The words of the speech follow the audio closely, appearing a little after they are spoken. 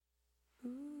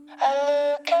I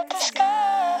look at the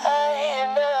sky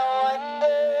and I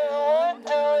wonder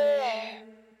where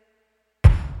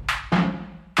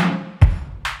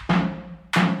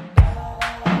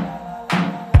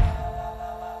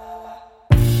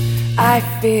I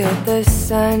feel the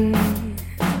sun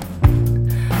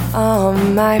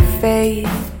on my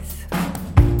face,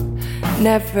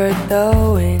 never the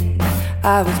wind.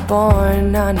 I was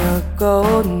born on a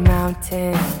golden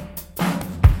mountain.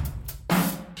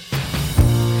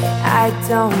 I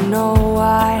don't know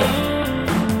why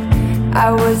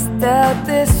I was dealt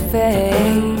this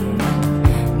fate.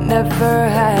 Never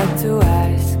had to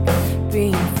ask,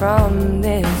 being from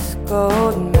this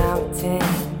golden mountain.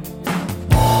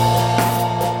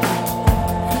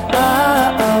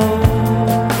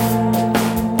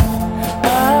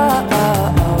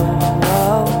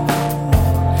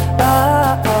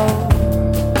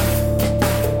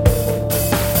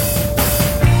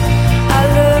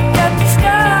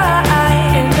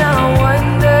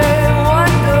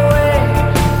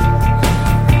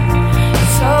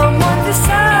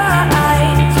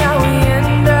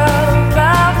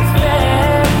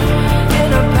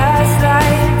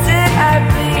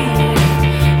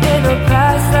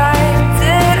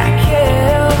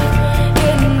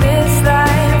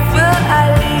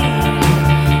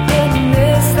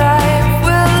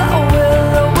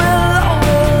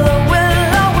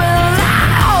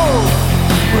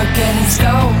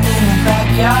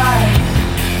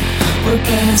 We're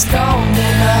getting stoned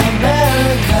in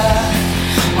America.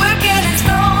 We're getting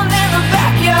stoned in the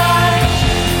backyard.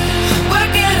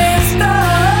 We're getting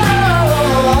stoned.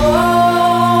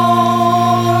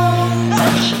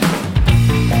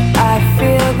 I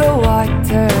feel the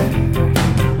water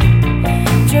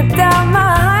drip down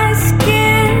my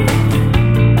skin,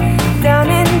 down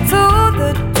into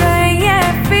the drain.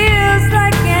 Yeah, it feels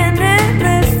like an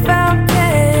endless fountain.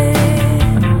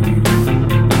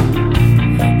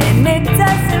 It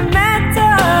doesn't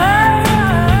matter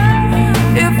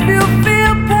if you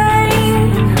feel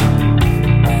pain,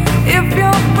 if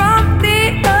you're from the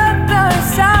other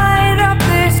side of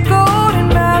this golden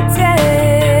mountain.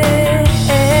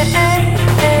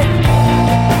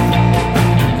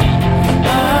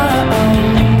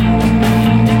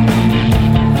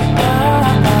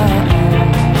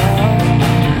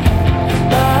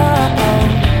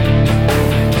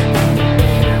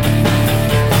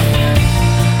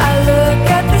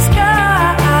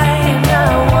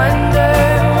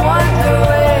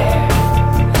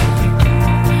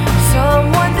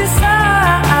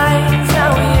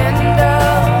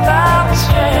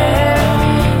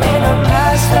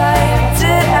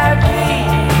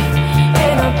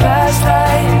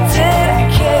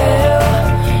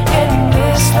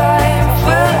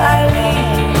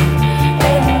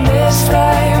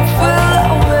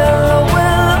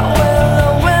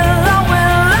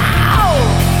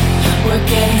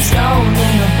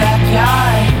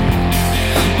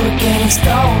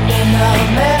 Stoned in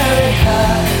America.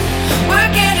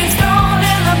 We're getting stoned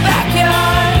in the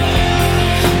backyard.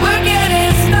 We're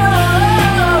getting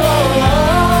stoned.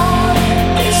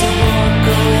 There's a war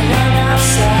going on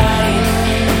outside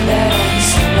that only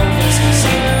some of us can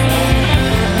see.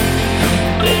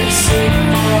 We're safe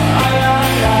for all our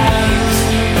lives,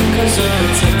 'cause we're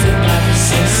protected by the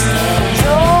system.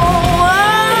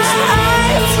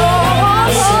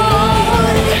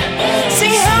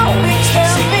 See how we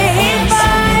can be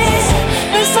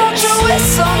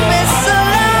so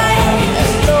misaligned.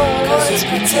 No one's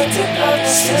protected by the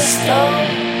system.